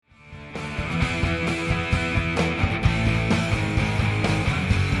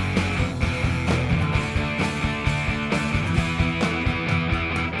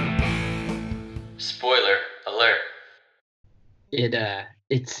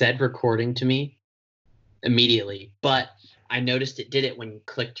it said recording to me immediately, but I noticed it did it when you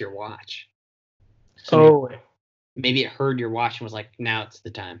clicked your watch. So maybe it heard your watch and was like, now it's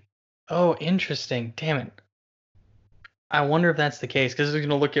the time. Oh, interesting. Damn it. I wonder if that's the case, because it's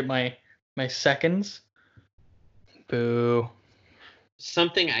gonna look at my seconds. Boo.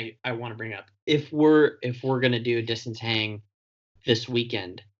 Something I want to bring up. If we're gonna do a distance hang this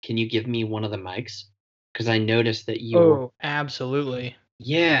weekend, can you give me one of the mics? Because I noticed that Absolutely.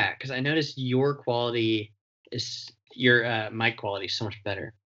 Yeah, because I noticed your quality your mic quality is so much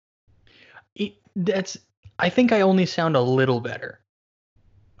better. I think I only sound a little better.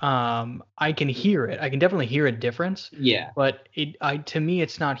 I can hear it. I can definitely hear a difference. Yeah. But to me,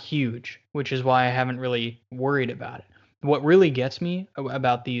 it's not huge, which is why I haven't really worried about it. What really gets me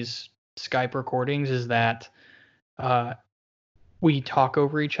about these Skype recordings is that we talk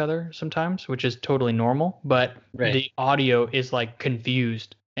over each other sometimes, which is totally normal, but the audio is like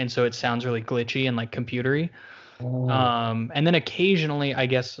confused, and so it sounds really glitchy and like computery. And then occasionally, I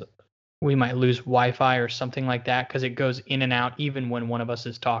guess we might lose Wi-Fi or something like that because it goes in and out even when one of us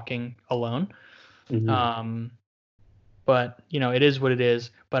is talking alone. Mm-hmm. But it is what it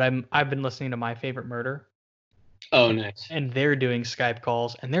is. But I've been listening to My Favorite Murder. Oh, nice. And they're doing Skype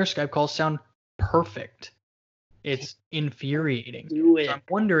calls, and their Skype calls sound perfect. It's infuriating. Do it. So I'm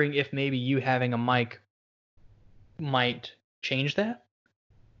wondering if maybe you having a mic might change that,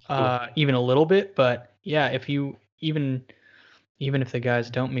 even a little bit. But yeah, if you even if the guys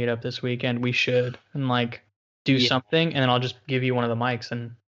don't meet up this weekend, we should and like do something, and then I'll just give you one of the mics,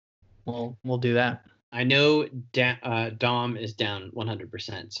 and we'll do that. I know Dom is down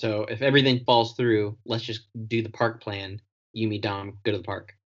 100%. So if everything falls through, let's just do the park plan. You, me, Dom, go to the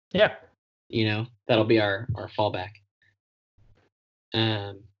park. Yeah. That'll be our fallback.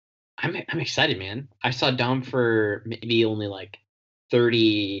 I'm excited, man. I saw Dom for maybe only like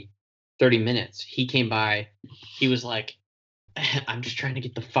 30 minutes. He came by. He was like, I'm just trying to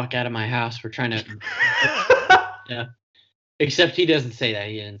get the fuck out of my house. We're trying to. Yeah. Except he doesn't say that.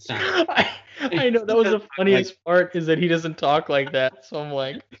 He didn't sound. I know that was the funniest part is that he doesn't talk like that. So I'm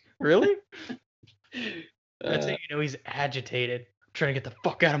like, really? That's how you know he's agitated. I'm trying to get the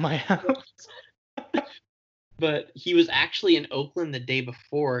fuck out of my house. But he was actually in Oakland the day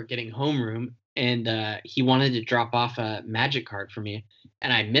before getting homeroom, and he wanted to drop off a magic card for me,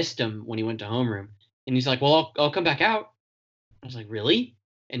 and I missed him when he went to homeroom. And he's like, "Well, I'll come back out." I was like, "Really?"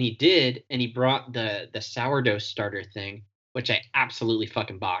 And he did, and he brought the sourdough starter thing, which I absolutely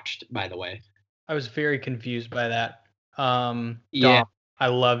fucking botched, by the way. I was very confused by that. Yeah. Dom, I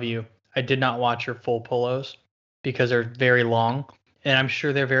love you. I did not watch your full polos because they're very long, and I'm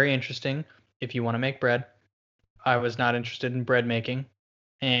sure they're very interesting if you want to make bread. I was not interested in bread making,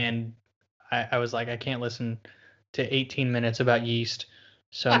 and I was like, I can't listen to 18 minutes about yeast,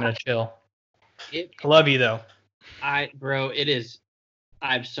 so I'm gonna chill. I love you though. It is.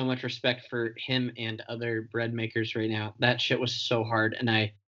 I have so much respect for him and other bread makers right now. That shit was so hard,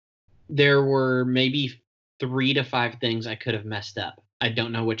 and there were maybe 3 to 5 things I could have messed up. I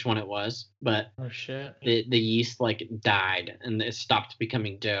don't know which one it was, but oh shit, the yeast like died and it stopped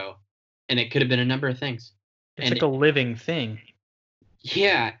becoming dough, and it could have been a number of things. It's like a living thing.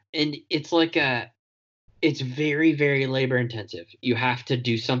 Yeah, and it's like it's very, very labor intensive. You have to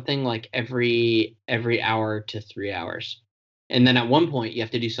do something like every hour to 3 hours. And then at one point you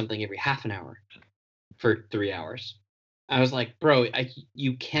have to do something every half an hour for 3 hours. I was like, bro,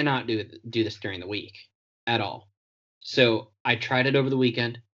 you cannot do this during the week at all. So I tried it over the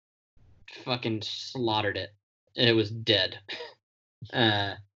weekend, fucking slaughtered it. It was dead.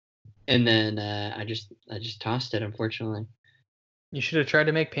 And then I just tossed it, unfortunately. You should have tried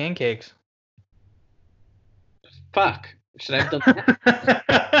to make pancakes. Fuck. Should I have done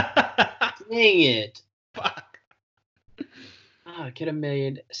that? Dang it. Fuck. Oh, I could have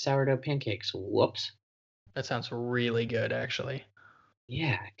made sourdough pancakes. Whoops. That sounds really good, actually.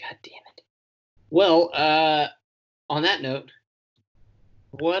 Yeah, god damn it. Well, on that note,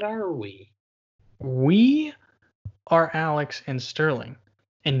 what are we? We are Alex and Sterling,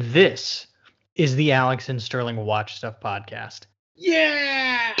 and this is the Alex and Sterling Watch Stuff podcast.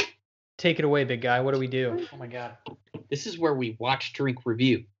 Yeah! Take it away, big guy. What do we do? Oh my god. This is where we watch, drink,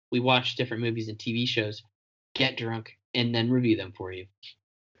 review. We watch different movies and TV shows, get drunk, and then review them for you.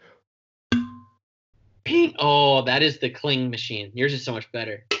 Ping! Oh, that is the cling machine. Yours is so much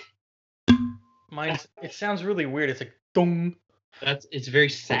better. It sounds really weird. It's like dong. It's very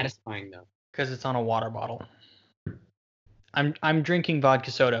satisfying though. Because it's on a water bottle. I'm drinking vodka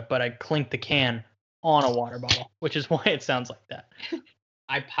soda, but I clink the can on a water bottle, which is why it sounds like that.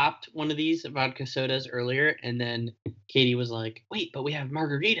 I popped one of these vodka sodas earlier, and then Katie was like, "Wait, but we have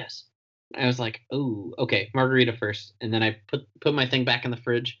margaritas." I was like, "Oh, okay, margarita first," and then I put my thing back in the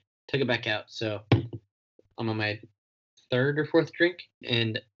fridge, took it back out. So I'm on my third or fourth drink,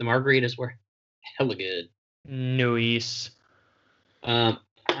 and the margaritas were hella good. Nice.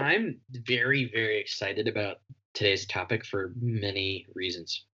 I'm very, very excited about today's topic for many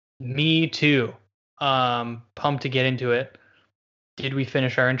reasons. Me too. Pumped to get into it. Did we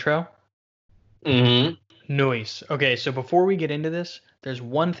finish our intro? Mm-hmm. Nice. Okay, so before we get into this, there's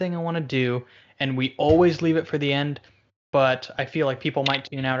one thing I want to do, and we always leave it for the end, but I feel like people might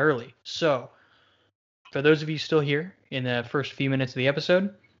tune out early. So, for those of you still here in the first few minutes of the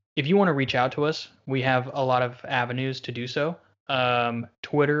episode, if you want to reach out to us, we have a lot of avenues to do so.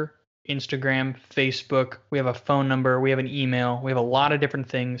 Twitter, Instagram, Facebook. We have a phone number. We have an email. We have a lot of different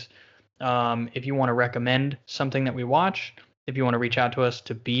things. If you want to recommend something that we watch, if you want to reach out to us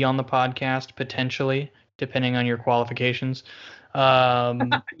to be on the podcast, potentially, depending on your qualifications, You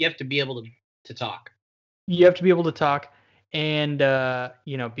have to be able to talk. you have to be able to talk and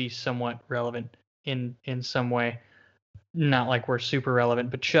be somewhat relevant in some way. Not like we're super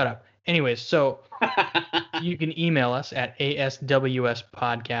relevant, but shut up. Anyways, so you can email us at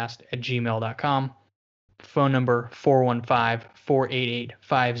aswspodcast@gmail.com. Phone number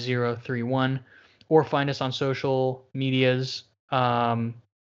 415-488-5031. Or find us on social medias,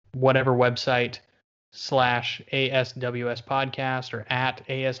 whatever website /ASWS podcast or at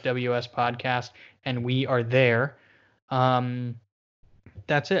ASWS podcast, and we are there.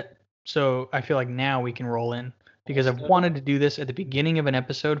 That's it. So I feel like now we can roll in because I've wanted to do this at the beginning of an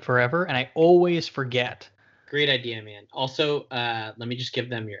episode forever, and I always forget. Great idea, man. Also, let me just give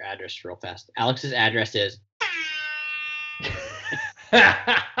them your address real fast. Alex's address is.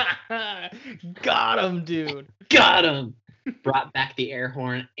 Got him, dude. Got him. Brought back the air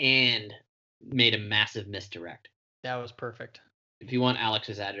horn and made a massive misdirect. That was perfect. If you want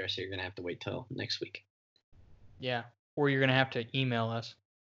Alex's address, you're gonna have to wait till next week. Yeah, or you're gonna have to email us.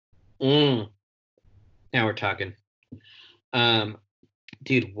 Now we're talking.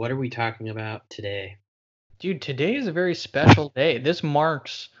 Dude, what are we talking about today? Dude, today is a very special day. This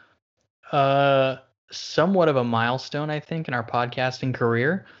marks somewhat of a milestone, I think, in our podcasting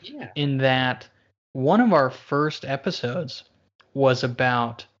career. Yeah. In that one of our first episodes was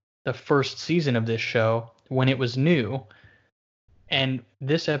about the first season of this show when it was new. And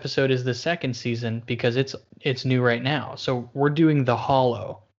this episode is the second season because it's new right now. So we're doing The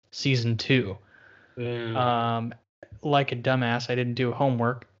Hollow season 2. Like a dumbass, I didn't do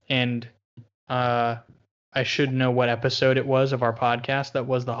homework, and I should know what episode it was of our podcast that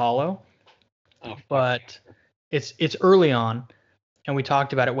was The Hollow. Oh, but it's early on, and we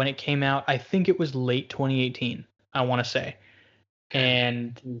talked about it when it came out. I think it was late 2018, I want to say.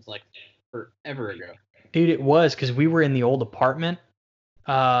 And it was like forever ago. Dude, it was because we were in the old apartment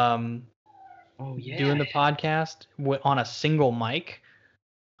doing the podcast on a single mic.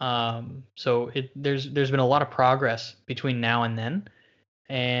 So there's been a lot of progress between now and then,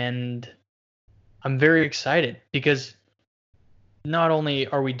 and I'm very excited because not only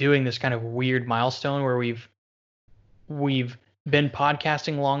are we doing this kind of weird milestone where we've been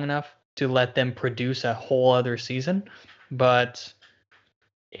podcasting long enough to let them produce a whole other season, but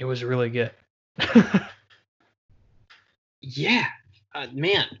it was really good. Yeah,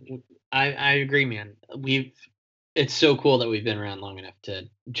 man, I agree, man. It's so cool that we've been around long enough to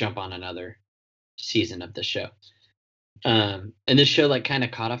jump on another season of the show. And this show like kind of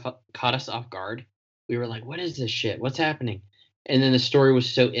caught us off guard. We were like, "What is this shit? What's happening?" And then the story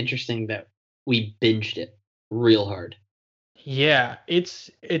was so interesting that we binged it real hard. Yeah,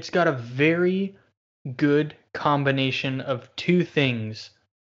 it's got a very good combination of two things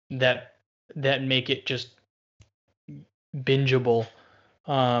that make it just bingeable.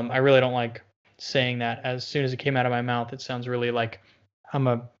 I really don't like saying that. As soon as it came out of my mouth, it sounds really like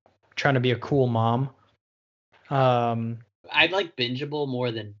I'm trying to be a cool mom. I like bingeable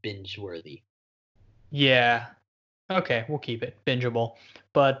more than binge worthy. Yeah. Okay, we'll keep it bingeable.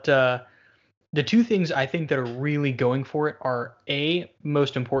 But the two things I think that are really going for it are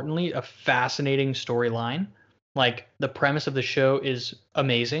most importantly, a fascinating storyline. Like the premise of the show is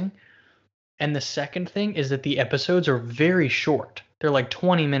amazing. And the second thing is that the episodes are very short. They're like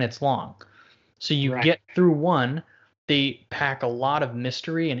 20 minutes long. So you get through one, they pack a lot of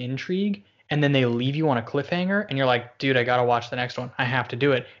mystery and intrigue, and then they leave you on a cliffhanger, and you're like, dude, I gotta watch the next one. I have to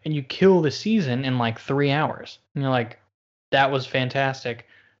do it. And you kill the season in like 3 hours. And you're like, that was fantastic.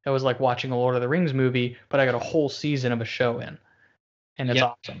 That was like watching a Lord of the Rings movie, but I got a whole season of a show in. And it's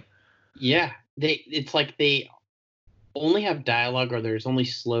awesome. Yeah. It's like they only have dialogue or there's only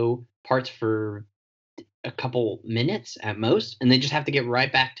slow parts for a couple minutes at most, and they just have to get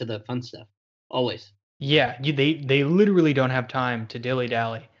right back to the fun stuff. Always. Yeah, they literally don't have time to dilly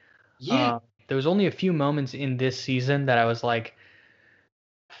dally. Yeah. There was only a few moments in this season that I was like,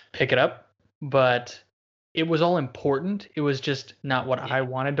 pick it up, but it was all important. It was just not what I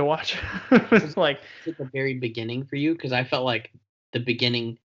wanted to watch. It was like, At the very beginning for you, because I felt like the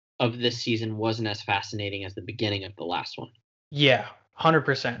beginning of this season wasn't as fascinating as the beginning of the last one. yeah,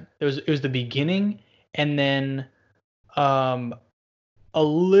 100%. It was the beginning, and then um a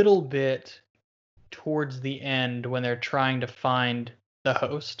little bit towards the end when they're trying to find the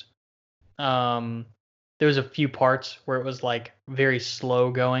host. Um, there was a few parts where it was like very slow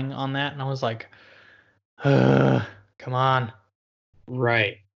going on that, and I was like, come on.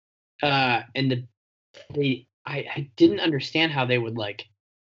 Right. And I didn't understand how they would like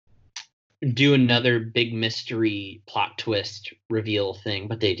do another big mystery plot twist reveal thing,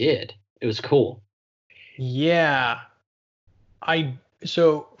 but they did. It was cool. Yeah, I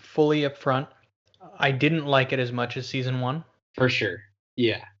so fully upfront, I didn't like it as much as season one, For sure.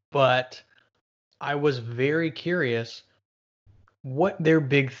 Yeah. but I was very curious what their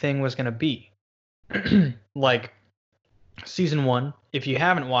big thing was going to be. Like season one, if you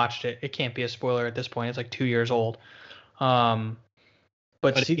haven't watched it, it can't be a spoiler at this point. It's like 2 years old. Um,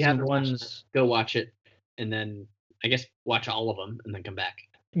 but But if you season haven't watched it, one's go watch it and then I guess watch all of them and then come back.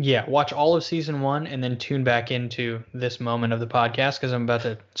 yeah, watch all of season one and then tune back into this moment of the podcast because I'm about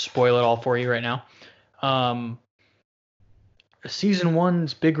to spoil it all for you right now. Um, season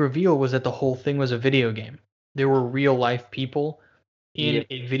one's big reveal was that the whole thing was a video game. There were real life people in Yep.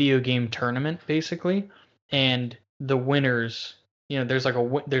 a video game tournament, basically, and the winners. There's like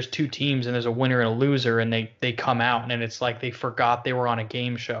there's two teams and there's a winner and a loser, and they come out and it's like they forgot they were on a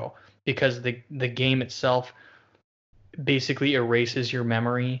game show because the game itself basically erases your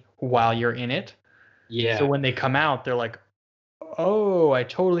memory while you're in it. So Yeah. when they come out, they're like, "Oh, I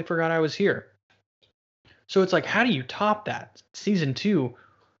totally forgot I was here." So it's like, how do you top that? Season two,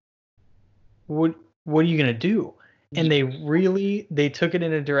 what are you gonna do? And they took it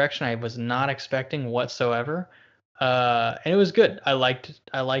in a direction I was not expecting whatsoever. And it was good. I liked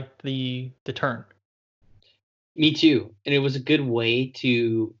the turn. Me too. And it was a good way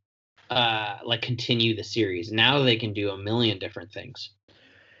to like continue the series. Now they can do a million different things.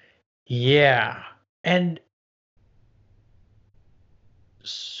 Yeah. And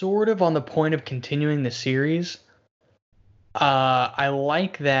sort of on the point of continuing the series, I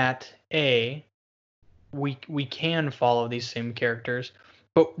like that we can follow these same characters,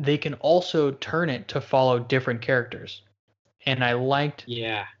 but they can also turn it to follow different characters. And I liked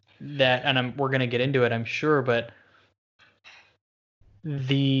Yeah. that, and we're gonna get into it, I'm sure, but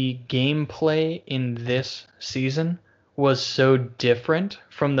the gameplay in this season was so different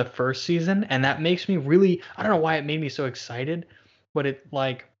from the first season, and that makes me really, I don't know why it made me so excited, but it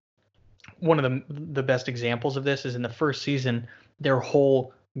like one of the best examples of this is in the first season, their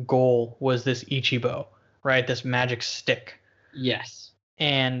whole goal was this Ichibo, right? This magic stick. Yes.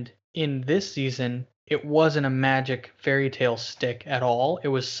 And in this season, it wasn't a magic fairy tale stick at all. It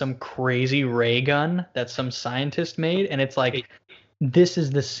was some crazy ray gun that some scientist made, and it's like this is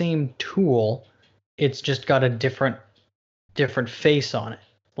the same tool. It's just got a different face on it.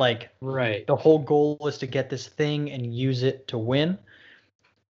 Like Right. the whole goal is to get this thing and use it to win.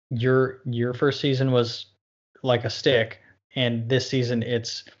 Your first season was like a stick, and this season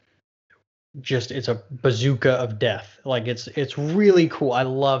it's a bazooka of death. Like it's really cool. I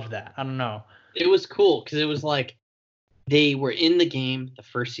love that. I don't know. It was cool because it was like they were in the game the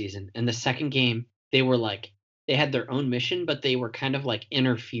first season, and the second game they were like they had their own mission, but they were kind of like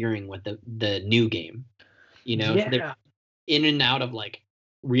interfering with the new game. They're Yeah. in and out of like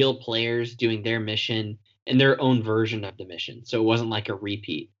real players doing their mission and their own version of the mission, so it wasn't like a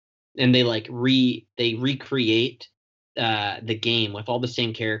repeat. And they like they recreate the game with all the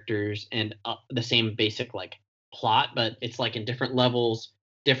same characters and the same basic like plot, but it's like in different levels,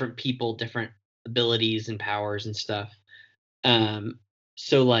 different people, different abilities and powers and stuff. Um,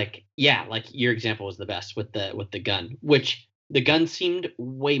 so like yeah, like your example was the best with the gun, which the gun seemed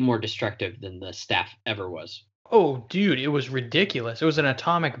way more destructive than the staff ever was. Oh, dude, it was ridiculous. It was an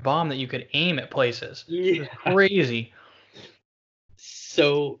atomic bomb that you could aim at places. It was Yeah, crazy.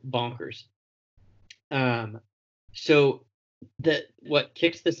 so bonkers. Um, so the what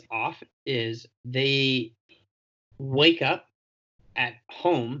kicks this off is they wake up at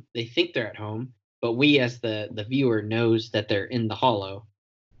home. They think they're at home, but we as the viewer knows that they're in the hollow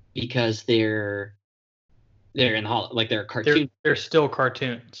because they're in the hollow, like they're a They're cartoon. they're still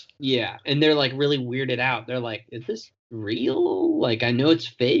cartoons. Yeah, and they're like really weirded out. They're like, "Is this real. Like I know it's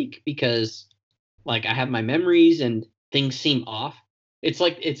fake because like I have my memories and things seem off. It's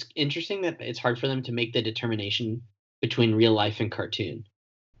like it's interesting that it's hard for them to make the determination between real life and cartoon,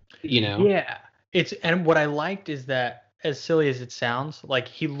 you know? Yeah. And what I liked is that, as silly as it sounds, like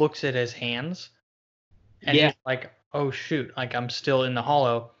he looks at his hands and Yeah, he's like, "Oh shoot, like I'm still in the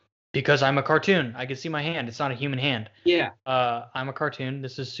hollow because I'm a cartoon. I can see my hand. It's not a human hand. yeah, I'm a cartoon.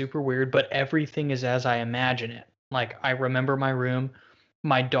 This is super weird, but everything is as I imagine it. Like I remember my room.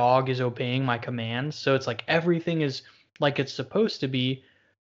 My dog is obeying my commands, so it's like everything is like it's supposed to be,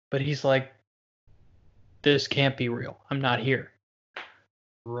 but he's like, this can't be real. I'm not here."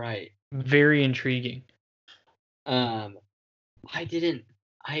 right. Very intriguing. Um I didn't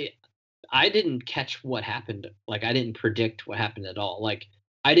I I didn't catch what happened. Like I didn't predict what happened at all. Like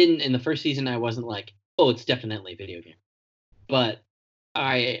I didn't in the first season I wasn't like, "Oh, it's definitely a video game." But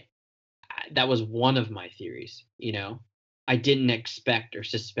I that was one of my theories, you know. I didn't expect or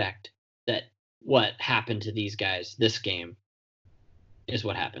suspect that what happened to these guys this game is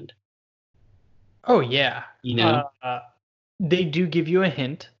what happened, Oh yeah. you know? They do give you a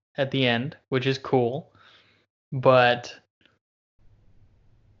hint at the end, which is cool, but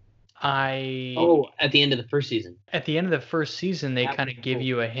I Oh, at the end of the first season. at the end of the first season they That kind was of give cool.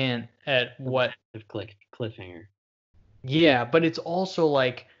 you a hint at A what. massive cliffhanger. Yeah, but it's also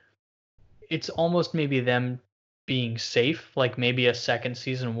like it's almost maybe them being safe, like maybe a second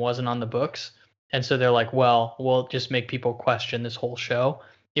season wasn't on the books. And so they're like, well, we'll just make people question this whole show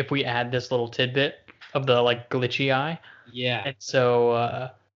if we add this little tidbit of the like glitchy eye. Yeah. And so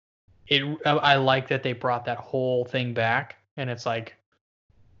I like that they brought that whole thing back and it's like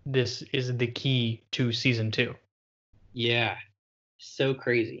this is the key to season 2. Yeah. So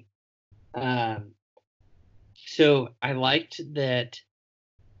crazy. Um so I liked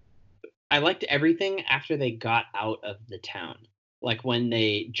everything after they got out of the town. Like when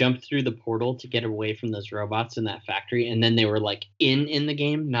they jumped through the portal to get away from those robots in that factory, and then they were like in the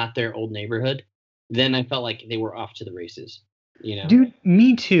game, not their old neighborhood. Then I felt like they were off to the races. You know? Dude,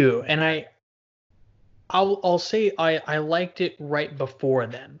 me too. And I'll say I liked it right before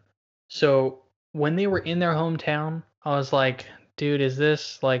then. So when they were in their hometown, I was like, dude, is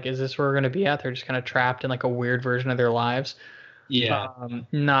this where we're gonna be at? They're just kind of trapped in like a weird version of their lives. Yeah.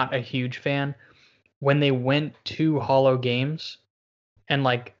 Not a huge fan. When they went to Hollow Games and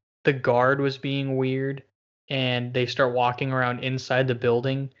like the guard was being weird and they start walking around inside the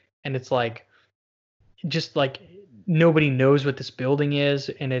building and it's like just like nobody knows what this building is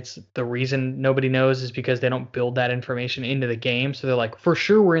and it's the reason nobody knows is because they don't build that information into the game, so they're like, for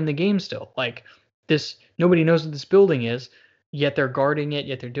sure we're in the game still, like this nobody knows what this building is, yet they're guarding it,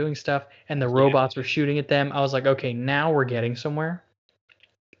 yet they're doing stuff and the Yeah. robots are shooting at them. I was like, okay, now we're getting somewhere.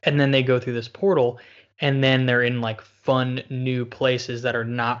 And then they go through this portal and then they're in like fun new places that are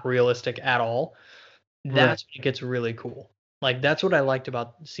not realistic at all. Right. That's when it gets really cool. Like that's what I liked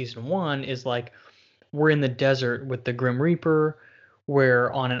about season 1 is like we're in the desert with the Grim Reaper,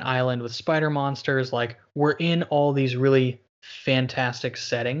 we're on an island with spider monsters, like we're in all these really fantastic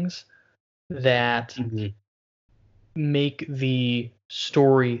settings that Mhm. make the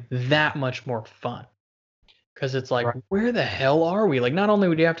story that much more fun. Because it's like, Right. where the hell are we? Like, not only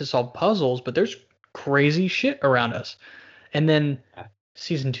would you have to solve puzzles, but there's crazy shit around us. And then Yeah.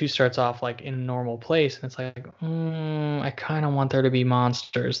 season 2 starts off like in a normal place, and it's like, I kind of want there to be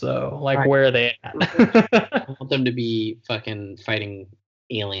monsters though. Like, Right. where are they Right. at? I want them to be fucking fighting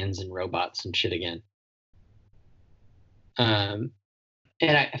aliens and robots and shit again. Um,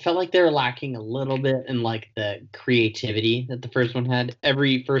 and I felt like they were lacking a little bit in like the creativity that the first one had.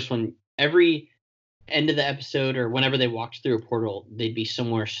 Every end of the episode or whenever they walked through a portal, they'd be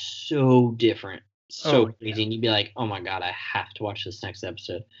somewhere so different, so Oh yeah. crazy, and you'd be like, "Oh my god, I have to watch this next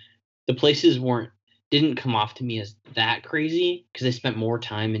episode." The places weren't didn't come off to me as that crazy because they spent more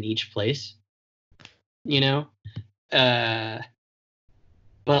time in each place, you know. Uh,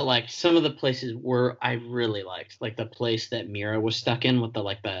 but like some of the places were I really liked, like the place that Mira was stuck in with the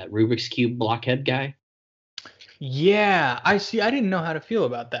like the Rubik's cube blockhead guy. Yeah, I see. I didn't know how to feel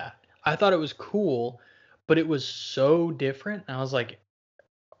about that. I thought it was cool, but it was so different. I was like,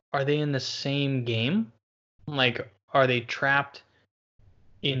 are they in the same game? Like, are they trapped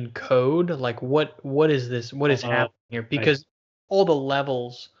in code? Like, what is this? What is Oh, happening here? I Because all the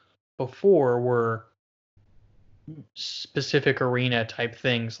levels before were specific arena type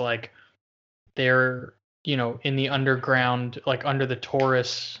things. Like they're in the underground, like under the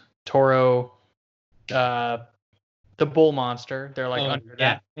Toro, uh, the bull monster. They're like oh under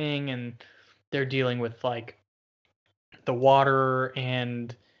yeah, that thing, and they're dealing with like the water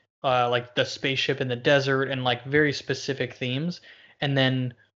and like the spaceship in the desert and like very specific themes. And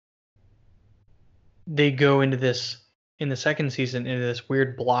then they go into this in the second season into this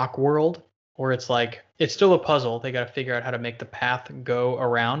weird block world where it's like it's still a puzzle. They got to figure out how to make the path go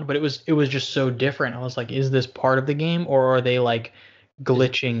around, but it was just so different. I was like, is this part of the game or are they like Just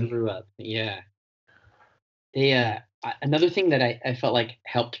glitching? grew up. Yeah. Another thing that I felt like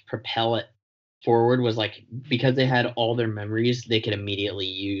helped propel it forward was like because they had all their memories, they could immediately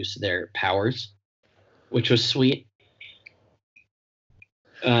use their powers, which was sweet.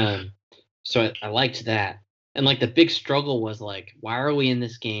 Um, so I liked that. And like the big struggle was like, why are we in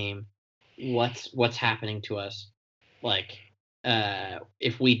this game? What's happening to us? Like,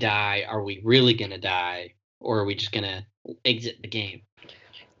 if we die, are we really gonna die, or are we just gonna exit the game?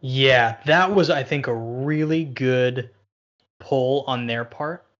 Yeah, that was I think a really good pull on their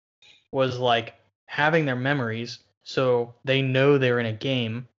part was like having their memories so they know they're in a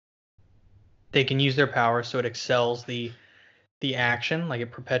game. They can use their power so it excels the action, like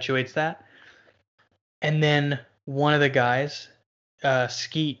it perpetuates that. And then one of the guys,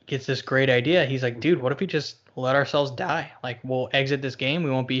 Skeet, gets this great idea. He's like, dude, what if we just let ourselves die? Like, we'll exit this game,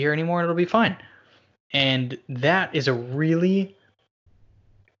 we won't be here anymore, and it'll be fine. And that is a really,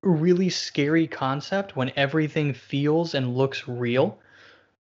 really scary concept when everything feels and looks real.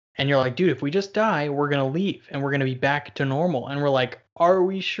 And you're like, dude, if we just die, we're going to leave and we're going to be back to normal. And we're like, are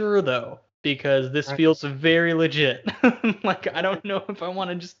we sure though? Because this Right. feels very legit. Like, I don't know if I want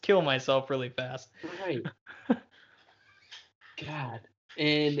to just kill myself really fast. Right. God.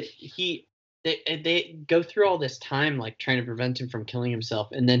 And they go through all this time like trying to prevent him from killing himself,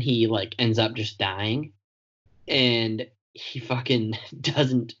 and then he like ends up just dying, and he fucking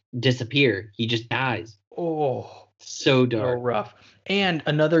doesn't disappear. He just dies. Oh, So so dark. rough. And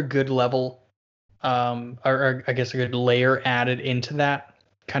another good level, or I guess a good layer added into that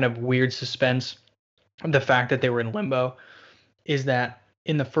kind of weird suspense, the fact that they were in limbo, is that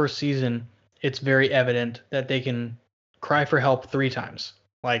in the first season, it's very evident that they can cry for help 3 times.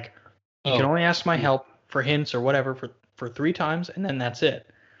 Like, you can Oh, only ask my yeah. help for hints or whatever for 3 times, and then that's it.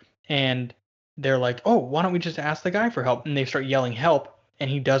 And they're like, oh, why don't we just ask the guy for help? And they start yelling help, and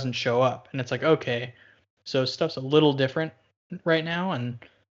he doesn't show up. And it's like, okay, so stuff's a little different right now, and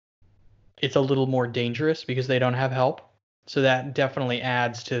it's a little more dangerous because they don't have help. So that definitely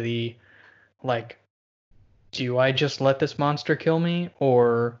adds to the like, do I just let this monster kill me,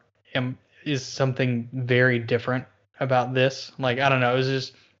 or is something very different about this? Like, I don't know. It was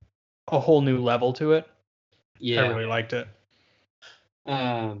just a whole new level to it. I Yeah. really liked it.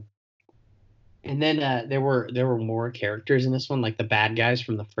 Um, and then there were more characters in this one, like the bad guys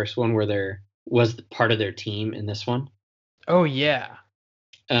from the first one, where there was part of their team in this one. Oh yeah,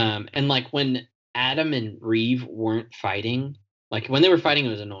 And like when Adam and Reeve weren't fighting, like when they were fighting, it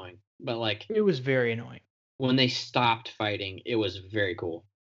was annoying. But like it was very annoying. when they stopped fighting, it was very cool.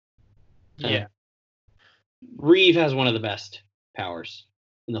 Yeah. Um, Reeve has one of the best powers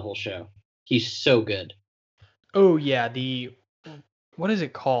in the whole show. He's so good. Oh yeah, the what is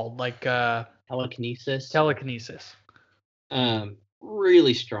it called? Like Telekinesis, telekinesis.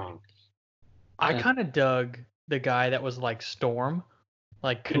 really strong. I Uh, kind of dug the guy that was like Storm,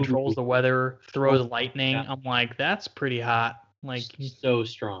 like controls ooh, the weather, oh throws my lightning. God, I'm like, that's pretty hot. Like, so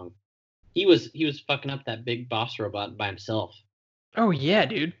strong. He was fucking up that big boss robot by himself. oh yeah,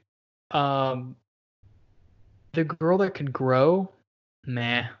 dude. Um, the girl that could grow,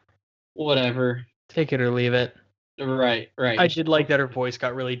 meh, Whatever. take it or leave it. Right, I right. did like that her voice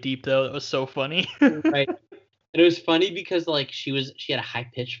got really deep though. That was so funny. Right. And it was funny because like she had a high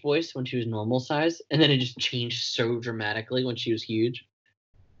pitched voice when she was normal size, and then it just changed so dramatically when she was huge.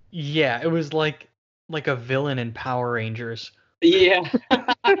 Yeah, it was like a villain in Power Rangers. Yeah.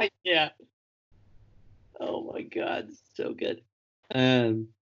 Yeah. Oh my God, so good. Um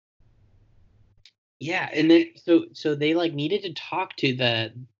yeah, and then so they like needed to talk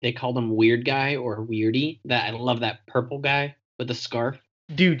to they called him weird guy or weirdy. That I love that purple guy with the scarf.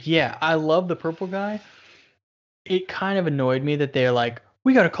 Dude, yeah, I love the purple guy. It kind of annoyed me that they're like,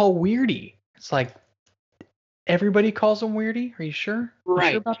 we gotta call Weirdy. It's like everybody calls him Weirdy. Are you sure? You sure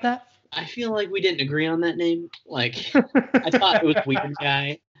Right. about that? I feel like we didn't agree on that name. Like I thought it was weird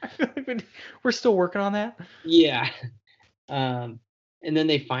guy. I feel like we're still working on that. Yeah. Um, and then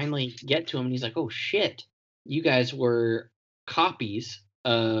they finally get to him, and he's like, "Oh shit, you guys were copies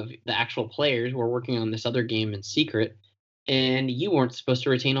of the actual players. We're working on this other game in secret, and you weren't supposed to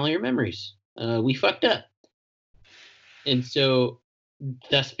retain all your memories. We fucked up." And so,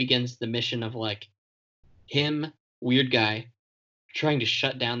 thus begins the mission of like him, weird guy, trying to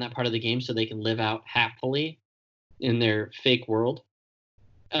shut down that part of the game so they can live out happily in their fake world.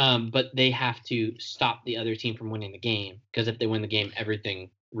 But they have to stop the other team from winning the game because if they win the game, everything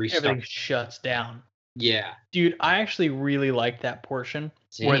restarts. Everything shuts down. Yeah, Dude, I actually really liked that portion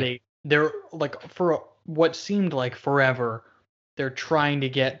where same. they're like for what seemed like forever, they're trying to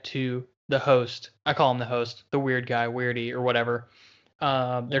get to the host. I call him the host, the weird guy, Weirdy or whatever.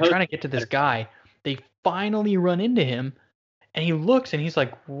 The They're host trying to get to this guy. They finally run into him, and he looks and he's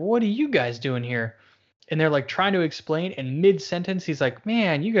like, "What are you guys doing here?" And they're like trying to explain, and mid sentence he's like,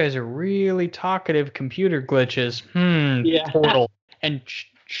 "Man, you guys are really talkative computer glitches." Yeah. Portal, and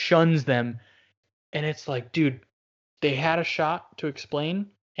shuns them. And it's like, dude, they had a shot to explain,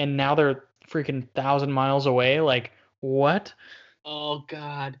 and now they're freaking 1,000 miles away. Like, what? Oh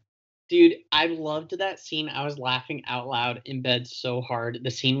God, dude, I loved that scene. I was laughing out loud in bed so hard.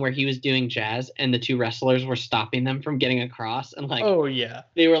 The scene where he was doing jazz and the two wrestlers were stopping them from getting across, and like Oh yeah,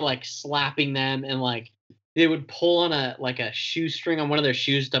 they were like slapping them, and like they would pull on a shoestring on one of their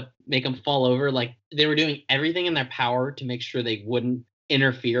shoes to make them fall over. Like they were doing everything in their power to make sure they wouldn't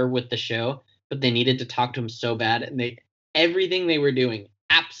interfere with the show, but they needed to talk to him so bad, and they everything they were doing,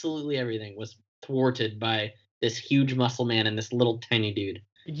 absolutely everything, was thwarted by this huge muscle man and this little tiny dude.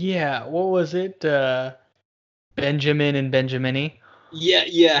 yeah. What was it? Benjamin and Benjamini. Yeah,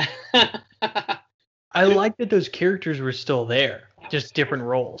 yeah. I like that those characters were still there, just different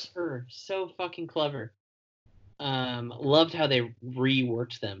roles. So fucking clever. Loved how they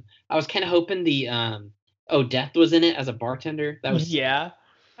reworked them. I was kind of hoping Death was in it as a bartender. That was Yeah,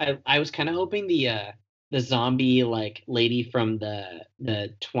 I was kind of hoping the zombie like lady from the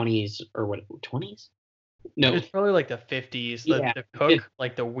 20s or what 20s? No. it's probably like the 50s. Yeah. The cook,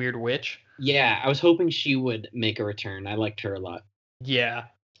 like the weird witch. Yeah, I was hoping she would make a return. I liked her a lot. Yeah,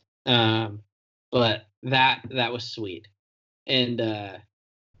 But that was sweet. And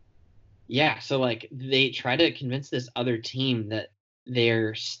yeah, so like they try to convince this other team that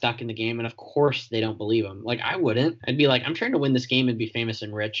they're stuck in the game, and of course they don't believe them. Like I wouldn't. I'd be like, I'm trying to win this game and be famous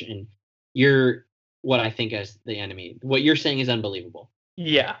and rich, and you're what I think as the enemy. What you're saying is unbelievable.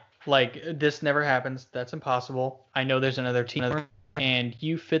 yeah. Like this never happens. That's impossible. I know there's another team, and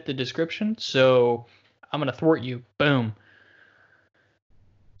you fit the description, so I'm gonna thwart you. Boom.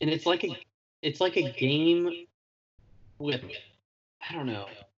 And it's like a game with I don't know.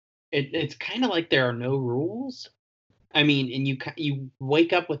 It's kind of like there are no rules. I mean, and you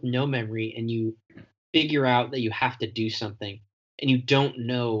wake up with no memory, and you figure out that you have to do something, and you don't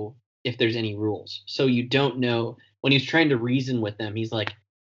know if there's any rules. So you don't know when he's trying to reason with them. He's like,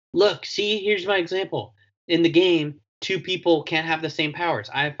 "Look, see, here's my example. In the game, two people can't have the same powers.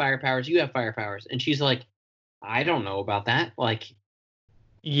 I have fire powers, you have fire powers." And she's like, "I don't know about that. Like,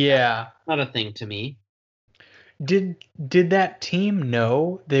 Yeah. not a thing to me." Did that team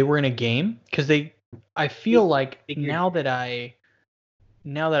know they were in a game? Because I feel like Figured- now that I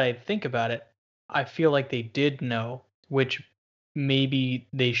think about it, I feel like they did know, which maybe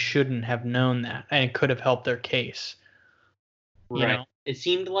they shouldn't have known that, and it could have helped their case. You Right. know? It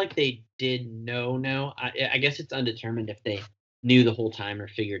seemed like they did know. I guess it's undetermined if they knew the whole time or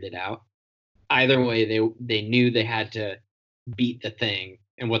figured it out. Either way, they knew they had to beat the thing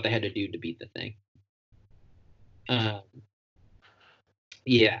and what they had to do to beat the thing. Um,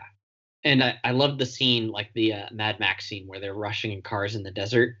 yeah, and I love the scene, like the Mad Max scene where they're rushing in cars in the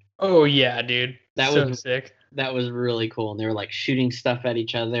desert. Oh yeah, dude. That So was sick. that was really cool, and they were like shooting stuff at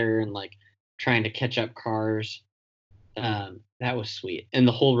each other and like trying to catch up cars. That was sweet, and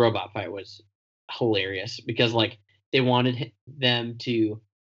the whole robot fight was hilarious because like they wanted them to,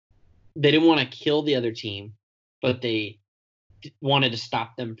 they didn't want to kill the other team, but they wanted to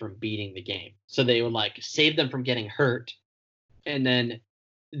stop them from beating the game. So they would like save them from getting hurt, and then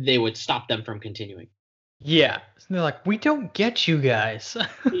they would stop them from continuing. Yeah. So they're like, we don't get you guys.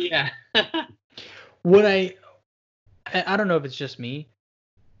 Yeah. What I don't know if it's just me.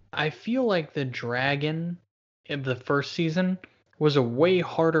 I feel like the dragon in the first season was a way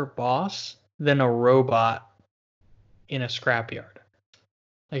harder boss than a robot in a scrapyard.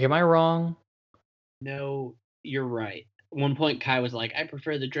 Like, am I wrong? No, you're right. At one point, Kai was like, "I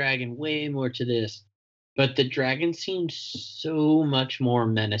prefer the dragon way more to this," but the dragon seemed so much more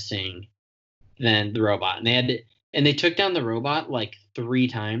menacing than the robot, and they took down the robot like 3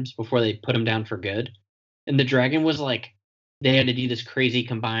 times before they put him down for good. And the dragon was like, they had to do this crazy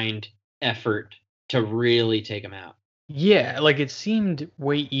combined effort to really take him out. Yeah, like it seemed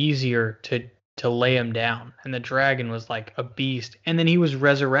way easier to lay him down, and the dragon was like a beast, and then he was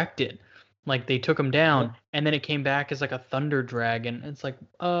resurrected. Like they took him down, and then it came back as like a thunder dragon. It's like,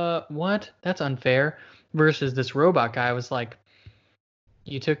 what? That's unfair. Versus this robot guy was like,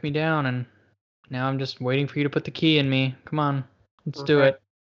 you took me down, and now I'm just waiting for you to put the key in me. Come on, let's do Right. it.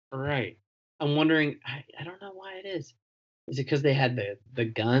 Right. I'm wondering. I don't know why it is. Is it because they had the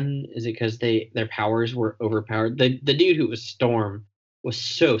gun? Is it because their powers were overpowered? The dude who was Storm was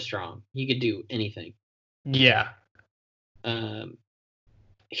so strong. He could do anything. Yeah. Um,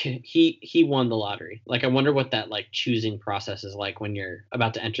 he won the lottery. Like I wonder what that like choosing process is like when you're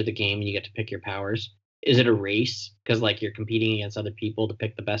about to enter the game and you get to pick your powers. Is it a race? Because like you're competing against other people to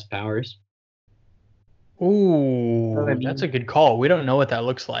pick the best powers. You know what I Ooh, that's a mean? good call. We don't know what that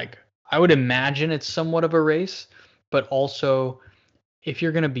looks like. I would imagine it's somewhat of a race, but also if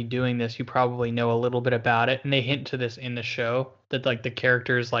you're going to be doing this, you probably know a little bit about it. And they hint to this in the show that like the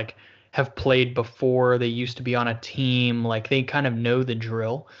characters like have played before, they used to be on a team, like they kind of know the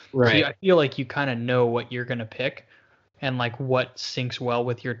drill. So Right. I feel like you kind of know what you're going to pick and like what syncs well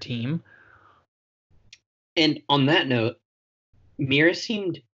with your team. And on that note, Mira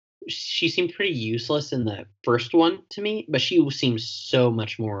seemed pretty useless in the first one to me, but she seems so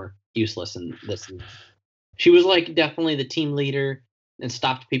much more useless in this season. She was like definitely the team leader and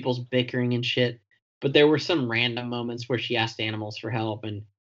stopped people's bickering and shit. But there were some random moments where she asked animals for help and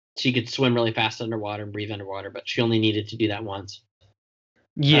she could swim really fast underwater and breathe underwater, but she only needed to do that once. Uh,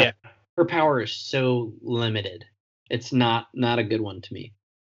 Yeah. her power is so limited. It's not a good one to me.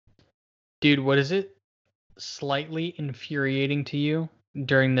 Dude, what is it? Slightly infuriating to you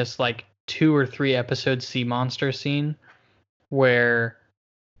during this like 2 or 3 episode sea monster scene where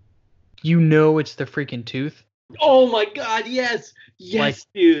you know it's the freaking tooth. Oh my god, yes. Like, Yes,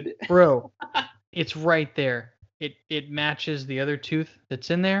 dude. bro, it's right there. It matches the other tooth that's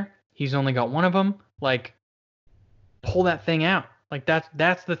in there. He's only got one of them. Like, pull that thing out. Like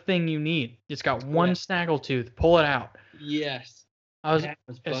that's the thing you need. It's got one Yeah. snaggle tooth. Pull it out. Yes. I was That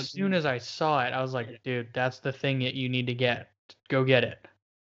was as bugging soon me. as I saw it, I was like, dude, that's the thing that you need to get. Go get it.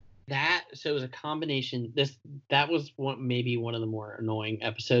 That so it was a combination. That was maybe one of the more annoying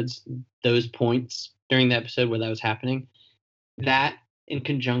episodes. Those points during the episode where that was happening. That in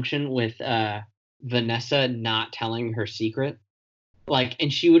conjunction with Vanessa not telling her secret. Like,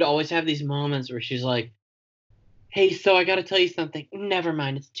 and she would always have these moments where she's like, "Hey, so I got to tell you something. Never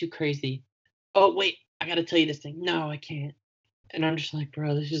mind, it's too crazy. Oh wait, I got to tell you this thing. No, I can't." And I'm just like,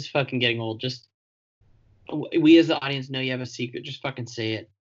 bro, this is fucking getting old. Just we as the audience know you have a secret. Just fucking say it.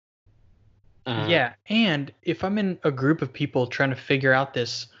 Uh, Yeah, and if I'm in a group of people trying to figure out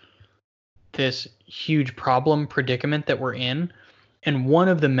this huge problem predicament that we're in, and one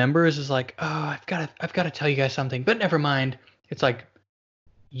of the members is like, "Oh, I've got to tell you guys something, but never mind." It's like,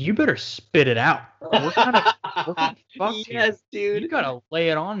 you better spit it out. We're kind of fucked here. yes, You dude. gotta lay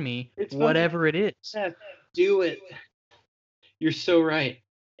it on me, It's fucking whatever it is. yes. Do it. You're so right.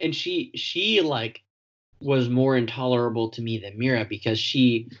 And she like was more intolerable to me than Mira because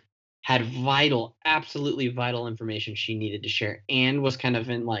she had vital, absolutely vital information she needed to share and was kind of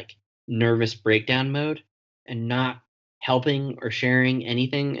in like nervous breakdown mode and not helping or sharing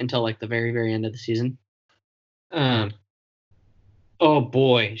anything until like the very, very end of the season. Um, oh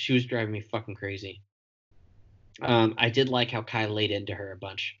boy, she was driving me fucking crazy. I did like how Kai laid into her a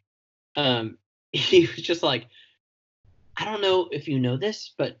bunch. He was just like, I don't know if you know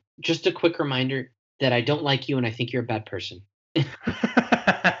this, but just a quick reminder that I don't like you and I think you're a bad person. And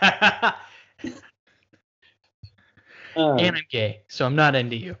Um, I'm gay, so I'm not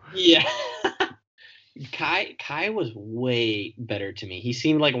into you. yeah. Kai was way better to me. He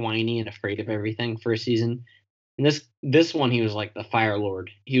seemed like whiny and afraid of everything for a season. And this one he was like the Fire Lord.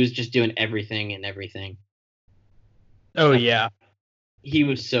 He was just doing everything and everything. Oh Uh, yeah. he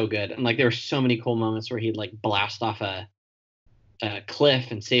was so good. And like there were so many cool moments where he'd like blast off a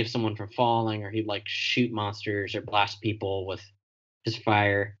cliff and save someone from falling, or he'd like shoot monsters or blast people with his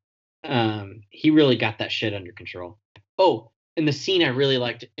fire. He really got that shit under control. Oh, and the scene I really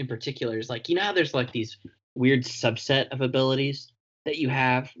liked in particular is like, you know how there's like these weird subset of abilities that you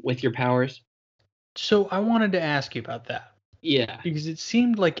have with your powers? So I wanted to ask you about that Yeah. because it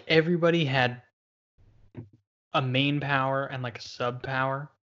seemed like everybody had a main power and like a sub power,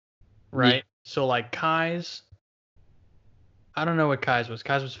 Yeah. right? So like Kai's, I don't know what Kai's was.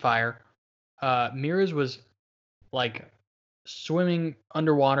 Kai's was fire. Mira's was like swimming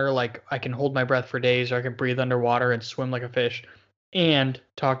underwater, like I can hold my breath for days, or I can breathe underwater and swim like a fish, and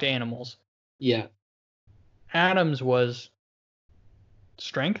talk to animals. Yeah. Adam's was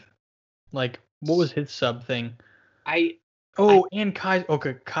strength. Like what was his sub thing? I I Oh, and Kai's.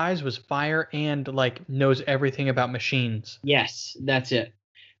 Okay, Kai's was fire and like knows everything about machines. yes, that's it.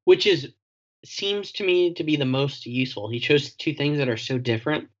 Which is seems to me to be the most useful. He chose two things that are so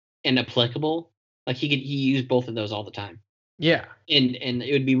different and applicable. Like he used both of those all the time. Yeah. And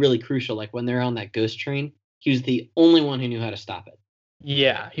it would be really crucial. Like when they're on that ghost train, he was the only one who knew how to stop it.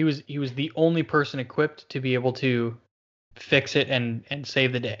 Yeah, he was the only person equipped to be able to fix it and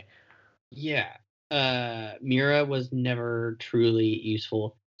save the day. Yeah. Mira was never truly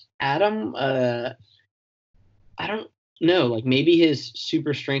useful. Adam, I don't know. Like maybe his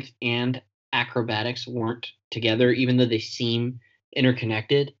super strength and acrobatics weren't together, even though they seem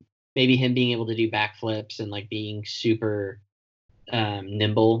interconnected. Maybe him being able to do backflips and like being super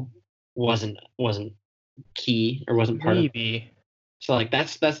nimble wasn't key or wasn't part of. Maybe. So like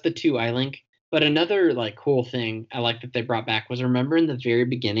that's the two I link. But another like cool thing I like that they brought back was, remember in the very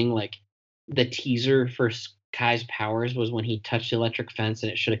beginning, like the teaser for Kai's powers was when he touched the electric fence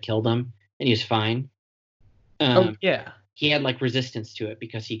and it should have killed him and he was fine. Oh Um, yeah. he had like resistance to it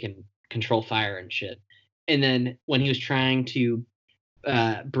because he can control fire and shit. And then when he was trying to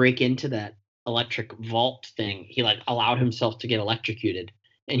break into that electric vault thing, he like allowed himself to get electrocuted,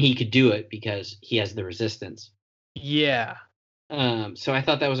 and he could do it because he has the resistance. Yeah. So I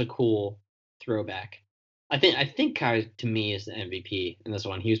thought that was a cool throwback. I think Kai to me is the MVP in this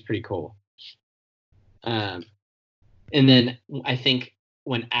one. He was pretty cool. Um, and then I think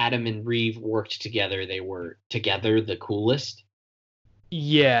when Adam and Reeve worked together, they were together the coolest.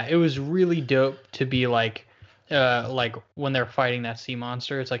 Yeah, it was really dope to be like when they're fighting that sea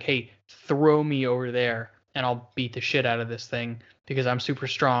monster, it's like, hey, throw me over there and I'll beat the shit out of this thing because I'm super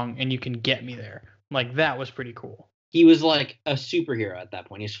strong and you can get me there. Like that was pretty cool. He was like a superhero at that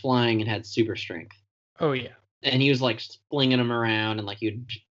point. He was flying and had super strength, Oh yeah. and he was like flinging them around and like he'd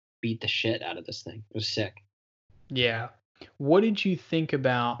beat the shit out of this thing. It was sick. Yeah. What did you think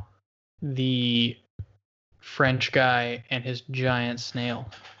about the French guy and his giant snail?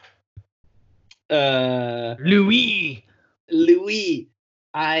 Uh, Louis. Louis,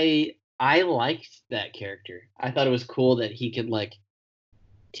 I liked that character. I thought it was cool that he could like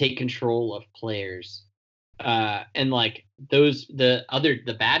take control of players. And like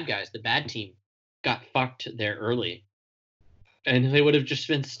the bad guys, the bad team got fucked there early. And they would have just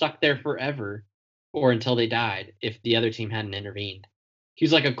been stuck there forever or until they died if the other team hadn't intervened. He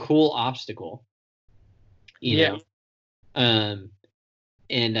was like a cool obstacle, you Yeah. know. Um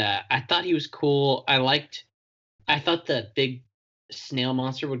and I thought he was cool. I thought the big snail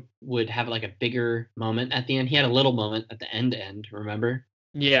monster would have like a bigger moment at the end. He had a little moment at the end, remember?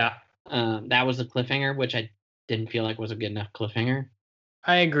 Yeah. That was a cliffhanger, which I didn't feel like was a good enough cliffhanger.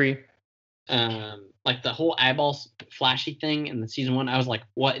 I agree. Like the whole eyeballs flashy thing in the season one, I was like,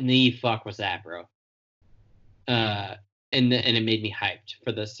 what in the fuck was that, bro? Uh, and it made me hyped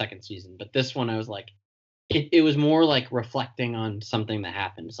for the second season. But this one, I was like, it was more like reflecting on something that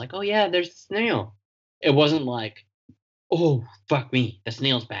happened. It's like, oh yeah, there's the snail. It wasn't like, oh fuck me, the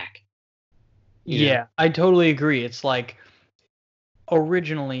snail's back. You know? Yeah, I totally agree. It's like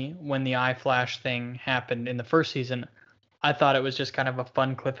originally when the eye flash thing happened in the first season, I thought it was just kind of a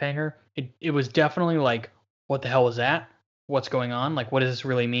fun cliffhanger. It was definitely like, what the hell was that? What's going on? Like, what does this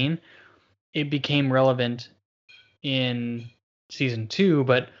really mean? It became relevant in season 2,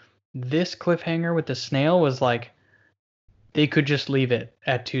 but this cliffhanger with the snail was like they could just leave it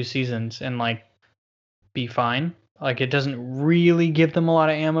at 2 seasons and like be fine. Like it doesn't really give them a lot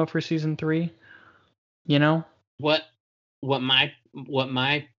of ammo for season 3, you know? What what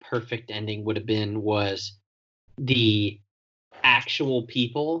my perfect ending would have been was the actual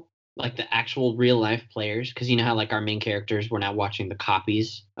people, like the actual real life players, because you know how like our main characters, we're now watching the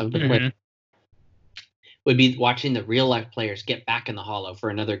copies of the play, Hmm. would be watching the real life players get back in the hollow for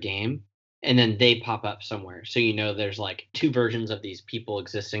another game, and then they pop up somewhere. So you know there's like two versions of these people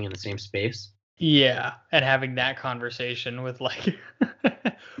existing in the same space. Yeah, and having that conversation with like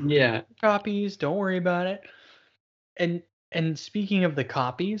Yeah. copies, don't worry about it. And and speaking of the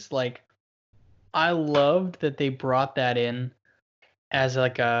copies, like I loved that they brought that in as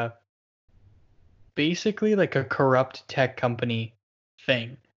like a basically like a corrupt tech company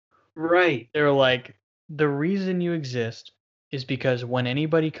thing. Right. They're like, the reason you exist is because when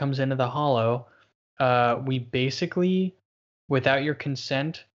anybody comes into the hollow, we basically, without your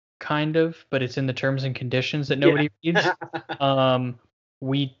consent, kind of, but it's in the terms and conditions that Yeah. nobody reads. Um,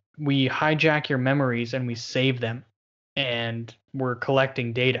 we hijack your memories and we save them, and we're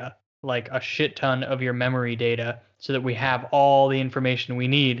collecting data, like a shit ton of your memory data, so that we have all the information we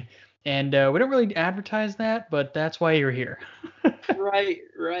need. And we don't really advertise that, but that's why you're here. Right.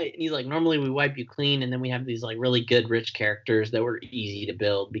 And he's like, normally we wipe you clean, and then we have these like really good rich characters that were easy to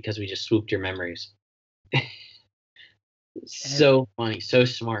build because we just swooped your memories. And So funny, so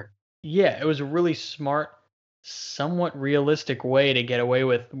smart. yeah, it was a really smart, somewhat realistic way to get away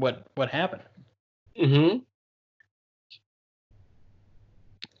with what happened. Hmm.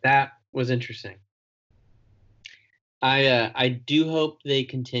 That was interesting. I do hope they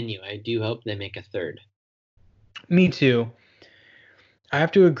continue. I do hope they make a third. Me too. I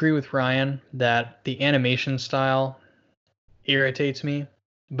have to agree with Ryan that the animation style irritates me,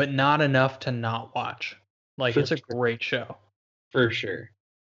 but not enough to not watch. Like For it's a sure. great show. For sure.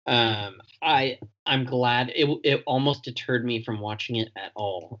 I'm glad it almost deterred me from watching it at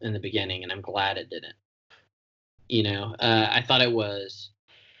all in the beginning, and I'm glad it didn't. I thought it was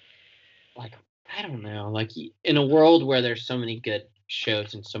like I don't know, like in a world where there's so many good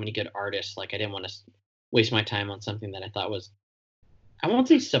shows and so many good artists, like I didn't want to waste my time on something that I thought was I won't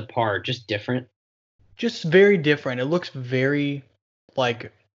say subpar, just different. Just very different. It looks very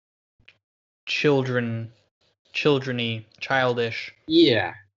like children childreny, childish.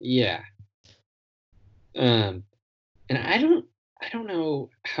 Yeah, yeah. Um, and I don't know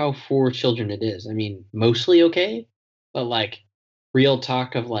how for children it is. I mean, mostly okay, but like real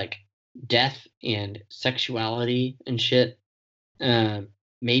talk of like death and sexuality and shit. Um,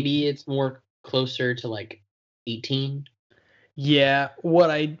 Maybe it's more closer to like 18. Yeah, what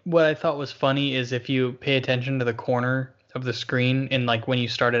I thought was funny is if you pay attention to the corner of the screen and like when you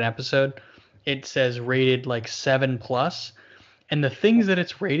start an episode, it says rated like 7 plus, and the things that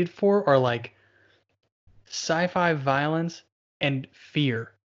it's rated for are like sci-fi violence and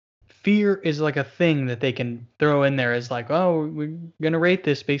fear. Fear is like a thing that they can throw in there as like, "Oh, we're going to rate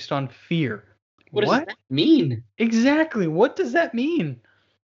this based on fear." What does What? that mean? Exactly. What does that mean?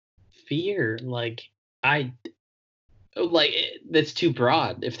 Fear, I that's too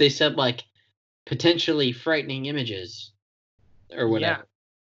broad. If they said like potentially frightening images or Yeah. whatever.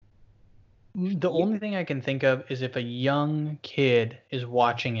 The Yeah. only thing I can think of is if a young kid is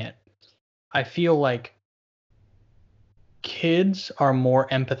watching it. I feel like kids are more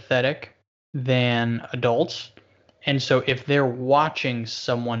empathetic than adults. And so if they're watching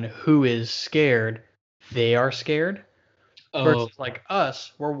someone who is scared, they are scared. Oh, Versus like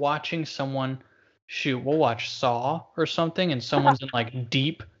us, we're watching someone shoot, we'll watch Saw or something and someone's in like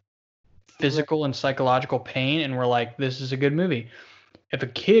deep right. physical and psychological pain and we're like, this is a good movie. If a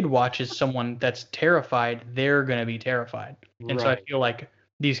kid watches someone that's terrified, they're going to be terrified. And so I Right. feel like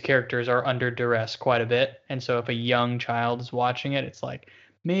these characters are under duress quite a bit. And so if a young child is watching it, it's like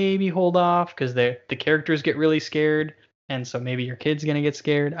maybe hold off because the characters get really scared. And so maybe your kid's going to get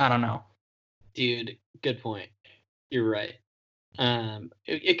scared. I don't know. Dude, good point. You're right.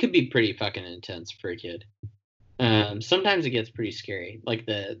 It could be pretty fucking intense for a kid. Sometimes it gets pretty scary. Like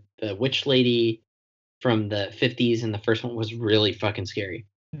the witch lady from the 50s and the first one was really fucking scary.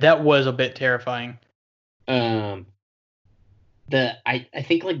 That was a bit terrifying. Um, I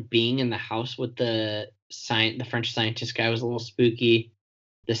think like being in the house with the French scientist guy was a little spooky.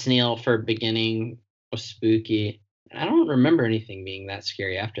 The snail for beginning was spooky. I don't remember anything being that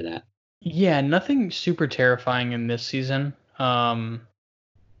scary after that. Yeah, nothing super terrifying in this season.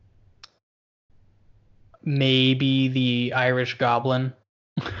 Maybe the Irish Goblin.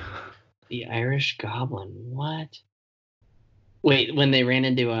 The Irish Goblin. What? Wait, when they ran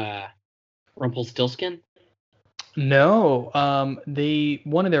into Rumpelstiltskin? No, they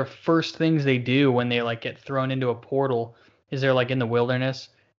one of their first things they do when they like get thrown into a portal is they're like in the wilderness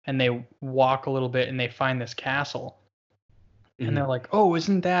and they walk a little bit and they find this castle and they're Mhm. like, "Oh,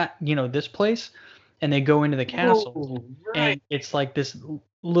 isn't that, this place?" And they go into the castle Oh, right. and it's like this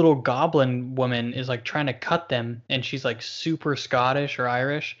little goblin woman is like trying to cut them and she's like super Scottish or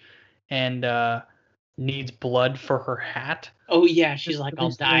Irish and needs blood for her hat. Oh yeah, she's Just like, I'll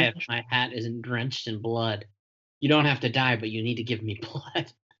really die if strange. my hat isn't drenched in blood. You don't have to die, but you need to give me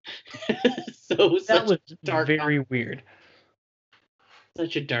blood. So That such a was dark, very weird.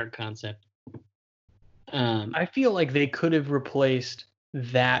 such a dark concept. Um, I feel like they could have replaced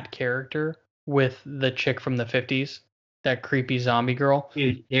that character with the chick from the 50s, that creepy zombie girl.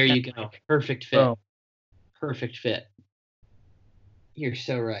 Dude, there And you go. like, Perfect fit. boom. Perfect fit. You're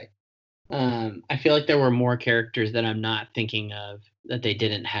so right. I feel like there were more characters that I'm not thinking of that they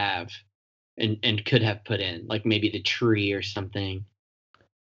didn't have and could have put in, like maybe the tree or something, or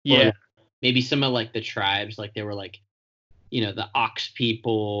Yeah. like, maybe some of like the tribes, like they were like the ox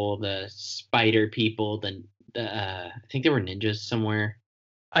people, the spider people, the I think there were ninjas somewhere.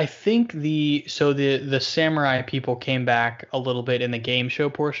 I think the samurai people came back a little bit in the game show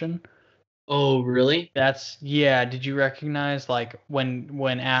portion. Oh, really? That's yeah, did you recognize like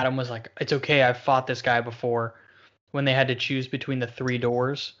when Adam was like, "It's okay, I've fought this guy before," when they had to choose between the three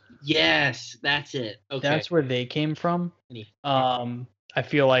doors? Yes, that's it. Okay. That's where they came from. I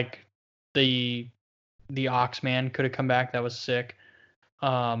feel like the the Oxman could have come back. That was sick.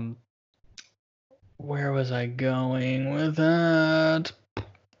 Um, where was I going with that?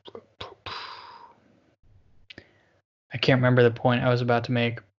 can't remember the point I was about to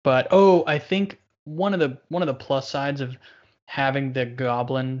make, but I think one of the plus sides of having the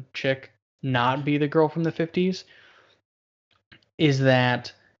goblin chick not be the girl from the 50s is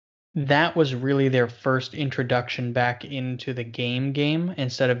that was really their first introduction back into the game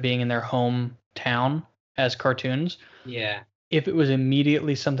instead of being in their hometown as cartoons. Yeah. If it was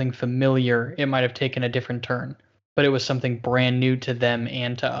immediately something familiar, it might have taken a different turn, but it was something brand new to them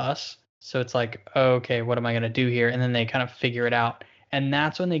and to us. So it's like, okay, what am I going to do here? And then they kind of figure it out. And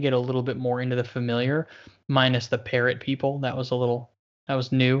that's when they get a little bit more into the familiar, minus the parrot people. That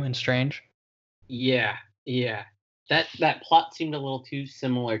was new and strange. Yeah. Yeah. That plot seemed a little too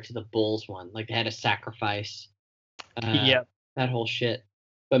similar to the Bulls one. Like they had a sacrifice. Yep. That whole shit.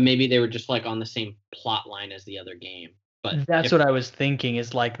 But maybe they were just like on the same plot line as the other game. But That's what I was thinking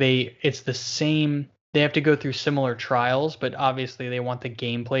is like it's the same, they have to go through similar trials, but obviously they want the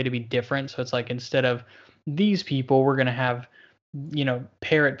gameplay to be different. So it's like instead of these people, we're going to have,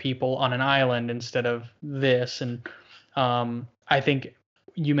 parrot people on an island instead of this. And I think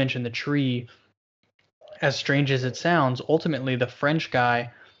you mentioned the tree. As strange as it sounds, ultimately the French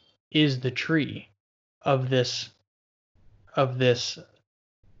guy is the tree of this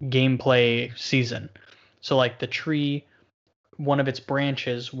gameplay season. So like the tree, one of its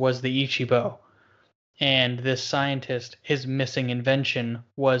branches was the Ichibo, and this scientist, his missing invention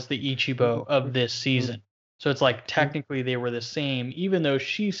was the Ichibo of this season. So it's like technically they were the same, even though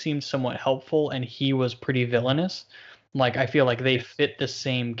she seemed somewhat helpful and he was pretty villainous. Like I feel like they fit the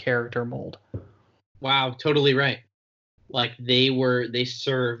same character mold. Wow, totally right. Like they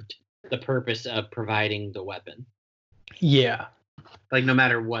served the purpose of providing the weapon. Yeah. Like no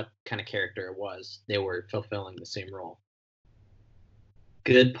matter what kind of character it was, they were fulfilling the same role.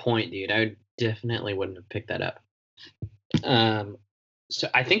 Good point, dude. I definitely wouldn't have picked that up. So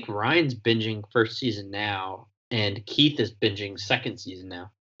I think Ryan's binging first season now, and Keith is binging second season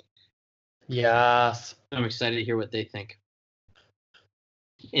now. Yes. I'm excited to hear what they think.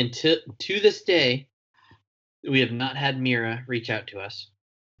 And to this day, we have not had Mira reach out to us.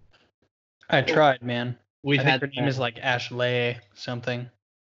 I tried, man. I think her name is like Ashley something.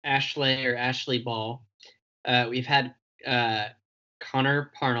 Ashley or Ashley Ball. We've had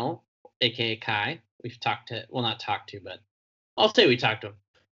Connor Parnell, aka Kai. We've talked to, well, not talked to, but I'll say we talked to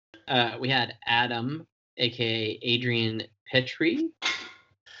him. We had Adam, aka Adrian Petrie.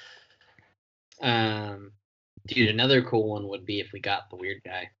 Dude, another cool one would be if we got the weird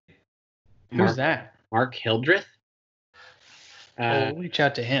guy. Who's that? Mark Hildreth. We'll reach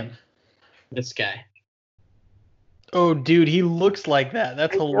out to him. This guy. Oh, dude, he looks like that.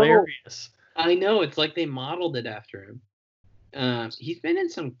 That's hilarious. I know. It's like they modeled it after him. He's been in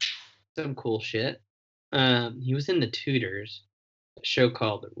some cool shit. He was in The Tudors, a show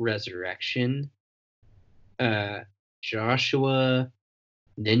called Resurrection. Joshua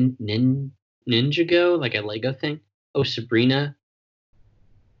Ninjago, like a Lego thing. Oh, Sabrina.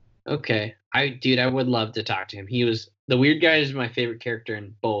 Okay. I would love to talk to him. He was the weird guy is my favorite character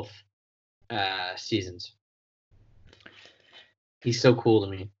in both seasons. He's so cool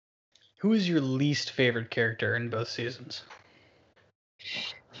to me. Who is your least favorite character in both seasons?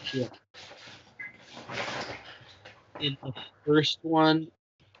 Yeah. In the first one,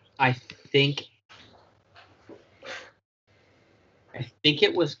 I think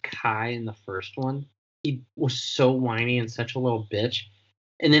it was Kai in the first one. He was so whiny and such a little bitch.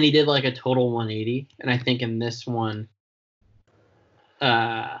 And then he did like a total 180. And I think in this one,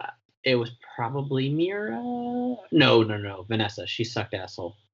 it was probably Mira. No. Vanessa. She sucked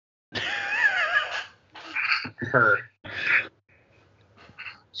asshole. Her.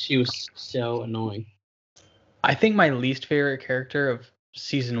 She was so annoying. I think my least favorite character of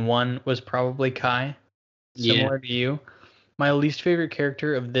season 1 was probably Kai. Similar to you. My least favorite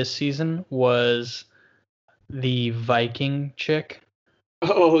character of this season was the Viking chick.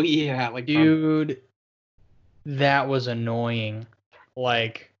 Oh, yeah. Like, dude, that was annoying.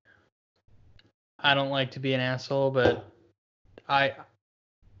 Like, I don't like to be an asshole, but I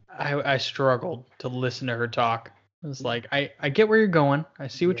struggled to listen to her talk. It was like, I get where you're going. I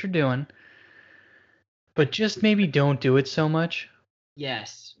see what you're doing. But just maybe don't do it so much.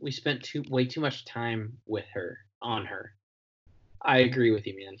 Yes, we spent way too much time with her, on her. I agree with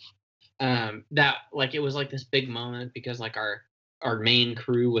you, man. That, like, it was like this big moment because, like, our main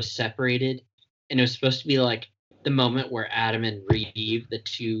crew was separated, and it was supposed to be like the moment where Adam and Reeve, the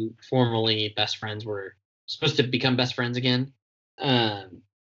two formerly best friends, were supposed to become best friends again. And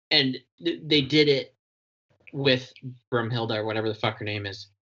they did it with Brumhilda or whatever the fuck her name is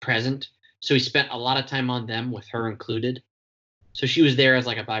present. So we spent a lot of time on them with her included. So she was there as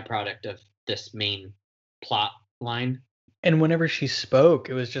like a byproduct of this main plot line. And whenever she spoke,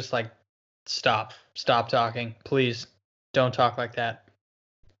 it was just like, stop talking, please, don't talk like that.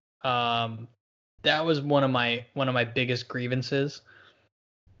 Um, that was one of my biggest grievances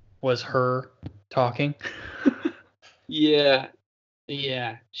was her talking. Yeah,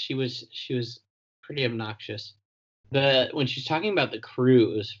 yeah, she was pretty obnoxious. When she's talking about the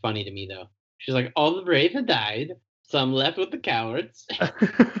crew, it was funny to me though. She's like, "All the brave have died. Some left with the cowards."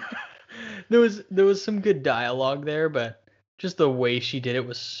 There was some good dialogue there, but just the way she did it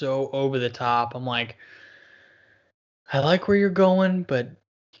was so over the top. I'm like, I like where you're going, but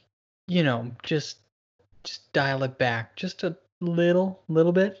just dial it back just a little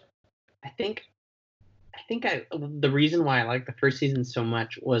bit. I think the reason why I like the first season so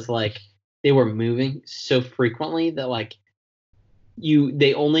much was like they were moving so frequently that like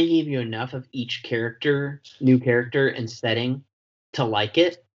they only gave you enough of each new character and setting to like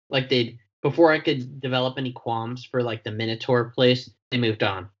it. Like they before I could develop any qualms for like the Minotaur place, they moved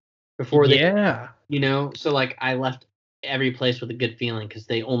on. Before they, Yeah. so like I left every place with a good feeling because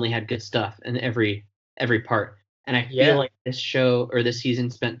they only had good stuff in every part. And I feel Yeah. like this show or this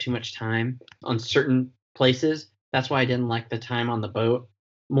season spent too much time on certain places. That's why I didn't like the time on the boat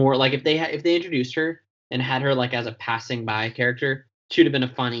more. Like if they introduced her and had her like as a passing by character, she would have been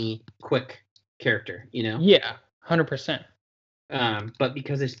a funny, quick character, you know. Yeah. 100%. But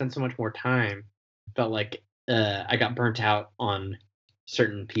because they spent so much more time, felt like I got burnt out on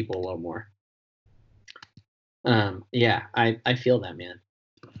certain people a little more. Yeah, I feel that, man.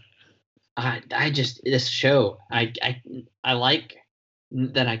 I just this show I like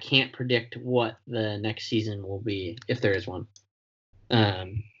that I can't predict what the next season will be if there is one.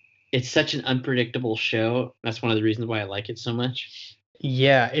 Um, it's such an unpredictable show. That's one of the reasons why I like it so much.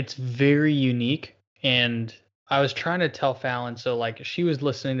 Yeah, it's very unique. And I was trying to tell Fallon, so like she was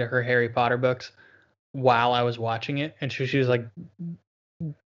listening to her Harry Potter books while I was watching it, and she was like,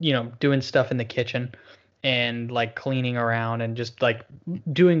 doing stuff in the kitchen and like cleaning around and just like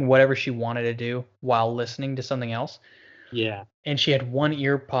doing whatever she wanted to do while listening to something else. Yeah. And she had one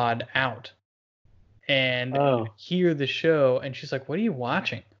ear pod out and Oh. hear the show, and she's like, "What are you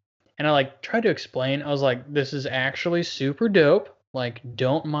watching?" And I like tried to explain. I was like, "This is actually super dope. Like,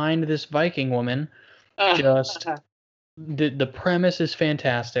 don't mind this Viking woman. Just the premise is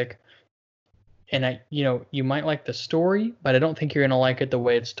fantastic, and you might like the story, but I don't think you're gonna like it the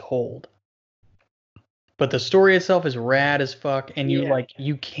way it's told. But the story itself is rad as fuck, and Yeah.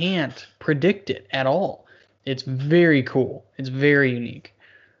 you can't predict it at all. It's very cool. It's very unique.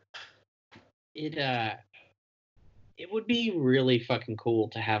 It it would be really fucking cool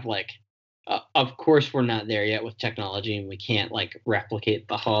to have like of course we're not there yet with technology and we can't like replicate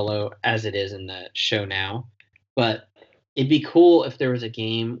the hollow as it is in the show now, but it'd be cool if there was a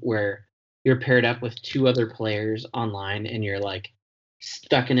game where you're paired up with two other players online and you're like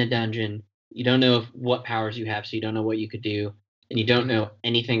stuck in a dungeon. You don't know what powers you have, so you don't know what you could do, and you don't know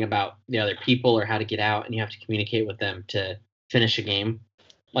anything about the other people or how to get out, and you have to communicate with them to finish a game.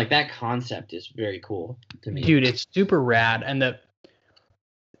 Like that concept is very cool to me. Dude, it's super rad, and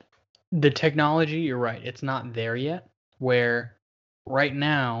the technology, you're right, it's not there yet. Where right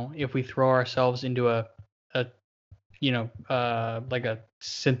now, if we throw ourselves into a like a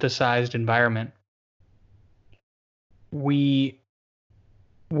synthesized environment, we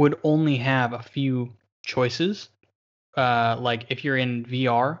would only have a few choices. Like if you're in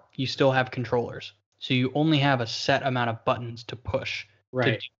VR, you still have controllers. So you only have a set amount of buttons to push to do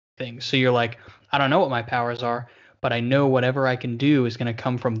Right. things. So you're like, I don't know what my powers are, but I know whatever I can do is going to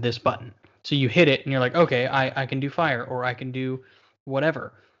come from this button. So you hit it and you're like, okay, I can do fire or I can do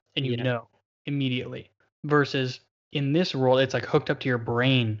whatever. And you Yeah. know immediately. Versus in this world, it's like hooked up to your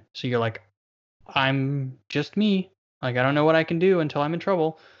brain. So you're like, I'm just me. Like I don't know what I can do until I'm in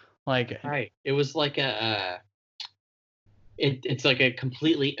trouble. Like Right. It was like it's like a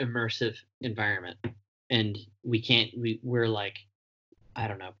completely immersive environment, and we're like I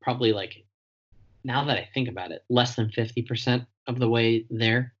don't know, probably like now that I think about it, less than 50% of the way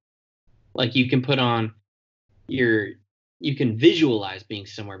there. Like you can put on your you can visualize being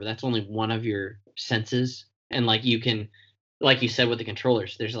somewhere, but that's only one of your senses, and like you can like you said with the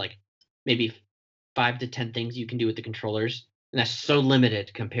controllers, there's like maybe 5 to 10 things you can do with the controllers, and that's so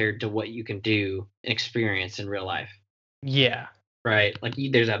limited compared to what you can do and experience in real life. yeah. Right? Like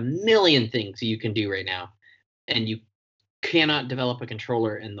there's a million things you can do right now, and you cannot develop a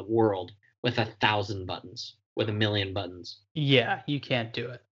controller in the world with 1,000 buttons, with a million buttons. Yeah, you can't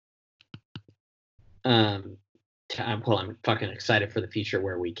do it. Um, I'm fucking excited for the future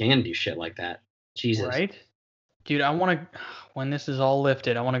where we can do shit like that. Jesus. Right? Dude, I want to when this is all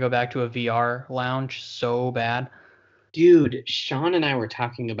lifted, I want to go back to a VR lounge so bad. Dude, Sean and I were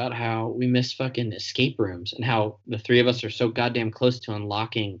talking about how we miss fucking escape rooms and how the three of us are so goddamn close to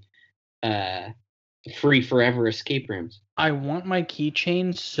unlocking uh free forever escape rooms. I want my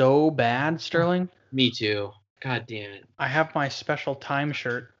keychain so bad, Sterling. Me too. God damn it. I have my special time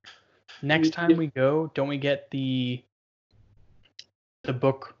shirt. Next time we go, don't we get the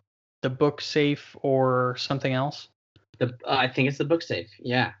book the book safe or something else? I think it's the book safe.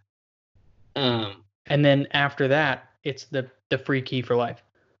 Yeah. And then after that, it's the free key for life.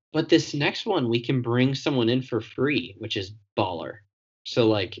 But this next one, we can bring someone in for free, which is baller. So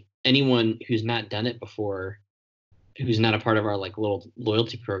like anyone who's not done it before, who's not a part of our like little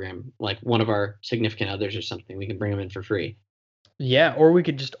loyalty program, like one of our significant others or something, we can bring them in for free. Yeah, or we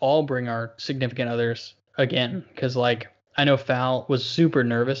could just all bring our significant others again, because like I know Fal was super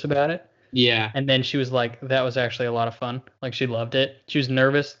nervous about it. Yeah. And then she was like, that was actually a lot of fun. Like she loved it. She was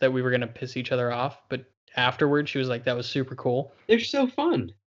nervous that we were gonna piss each other off, but afterwards she was like, that was super cool. They're so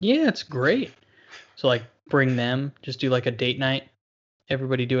fun. Yeah, it's great. So like bring them, just do like a date night.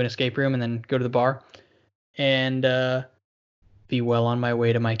 Everybody do an escape room and then go to the bar. And be well on my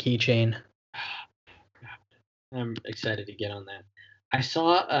way to my keychain. I'm excited to get on that. I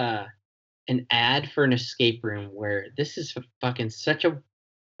saw an ad for an escape room where this is fucking such a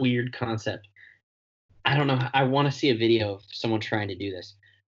weird concept. I don't know. I want to see a video of someone trying to do this,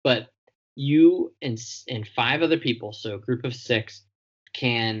 but you and five other people, so a group of six,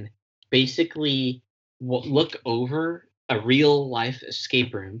 can basically look over a real life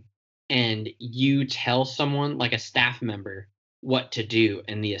escape room, and you tell someone like a staff member what to do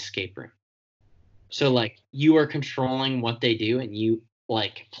in the escape room. So like you are controlling what they do, and you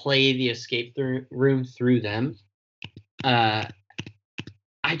like play the escape room through them.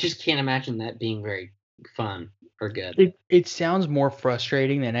 I just can't imagine that being very fun or good. It sounds more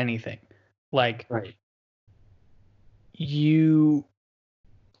frustrating than anything. Like Right. you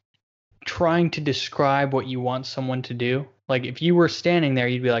trying to describe what you want someone to do. Like if you were standing there,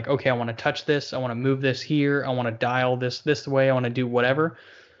 you'd be like, okay, I want to touch this, I want to move this here, I want to dial this way, I want to do whatever.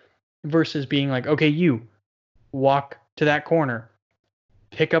 Versus being like, okay, you walk to that corner,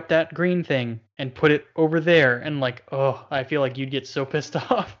 pick up that green thing and put it over there, and like, oh, I feel like you'd get so pissed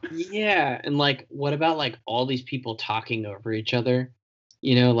off. Yeah, and like what about like all these people talking over each other?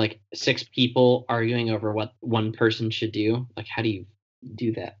 You know, like six people arguing over what one person should do. Like how do you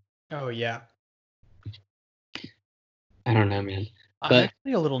do that? Oh yeah. I don't know, man. I'm But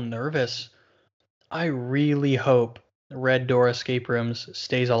actually a little nervous. I really hope Red Door Escape Rooms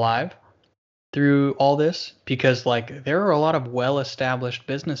stays alive through all this, because like there are a lot of well-established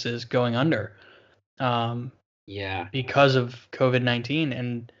businesses going under yeah, because of COVID-19,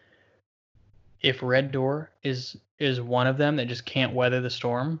 and if Red Door is one of them that just can't weather the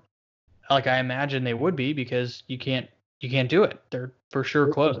storm, like I imagine they would be, because you can't do it. They're for sure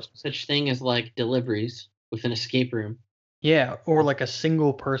there's closed. such thing as like deliveries with an escape room. Yeah, or like a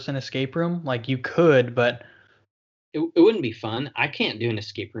single person escape room, like you could, but It wouldn't be fun. I can't do an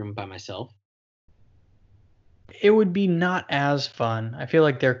escape room by myself. it would be not as fun. I feel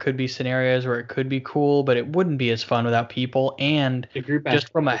like there could be scenarios where it could be cool, but it wouldn't be as fun without people. And The group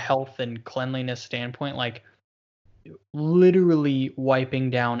just from a health and cleanliness standpoint, like literally wiping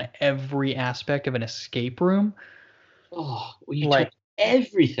down every aspect of an escape room, oh, well, you like touch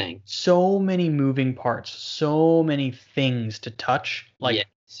everything. so many moving parts, so many things to touch. Like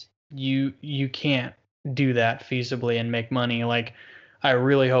Yes. you can't do that feasibly and make money. Like I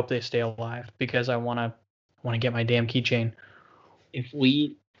really hope they stay alive, because I want to get my damn keychain. If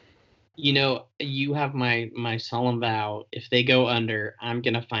we, you know, you have my solemn vow. If they go under, I'm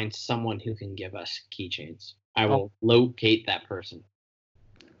gonna find someone who can give us keychains. I will locate that person.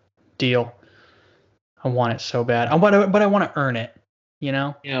 Deal. I want it so bad. But I want to earn it. You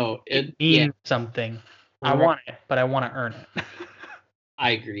know, You know, it yeah, means something. I right. want it, but I want to earn it.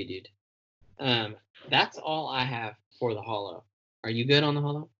 I agree, dude. That's all I have for the Hollow. Are you good on the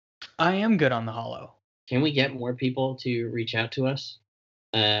Hollow? I am good on the Hollow. Can we get more people to reach out to us?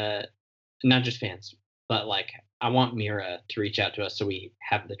 Not just fans, but like I want Mira to reach out to us so we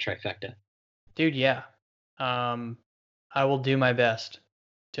have the trifecta. Dude, yeah. I will do my best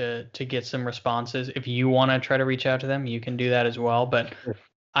to get some responses. If you want to try to reach out to them, you can do that as well. But Sure.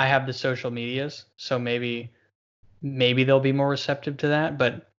 I have the social medias, so maybe they'll be more receptive to that.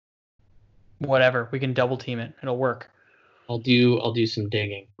 But whatever, we can double team it. It'll work. I'll do some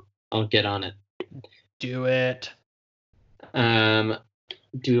digging. I'll get on it. Do it. Do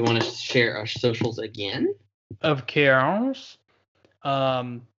we want to share our socials again? Of course.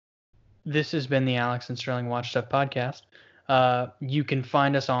 This has been the Alex and Sterling Watch Stuff podcast. You can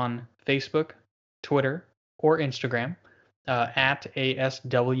find us on Facebook, Twitter, or Instagram at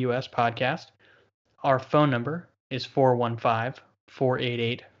ASWS Podcast. Our phone number is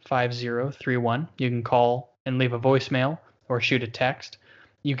 415-488-5031. You can call and leave a voicemail or shoot a text.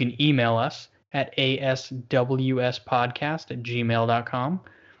 You can email us at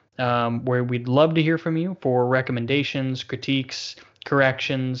aswspodcast@gmail.com, where we'd love to hear from you for recommendations, critiques,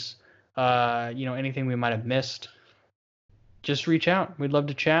 corrections, anything we might have missed. Just reach out. We'd love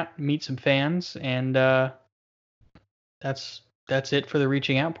to chat, meet some fans, and that's it for the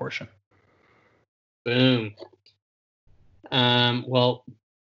reaching out portion. Boom. Well,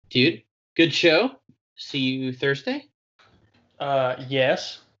 dude, good show. See you Thursday.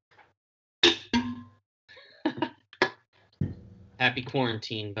 Yes. Happy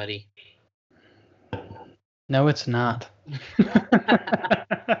quarantine, buddy. No, it's not.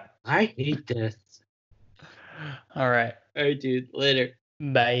 I hate this. All right. All right, dude. Later.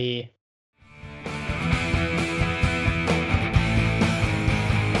 Bye.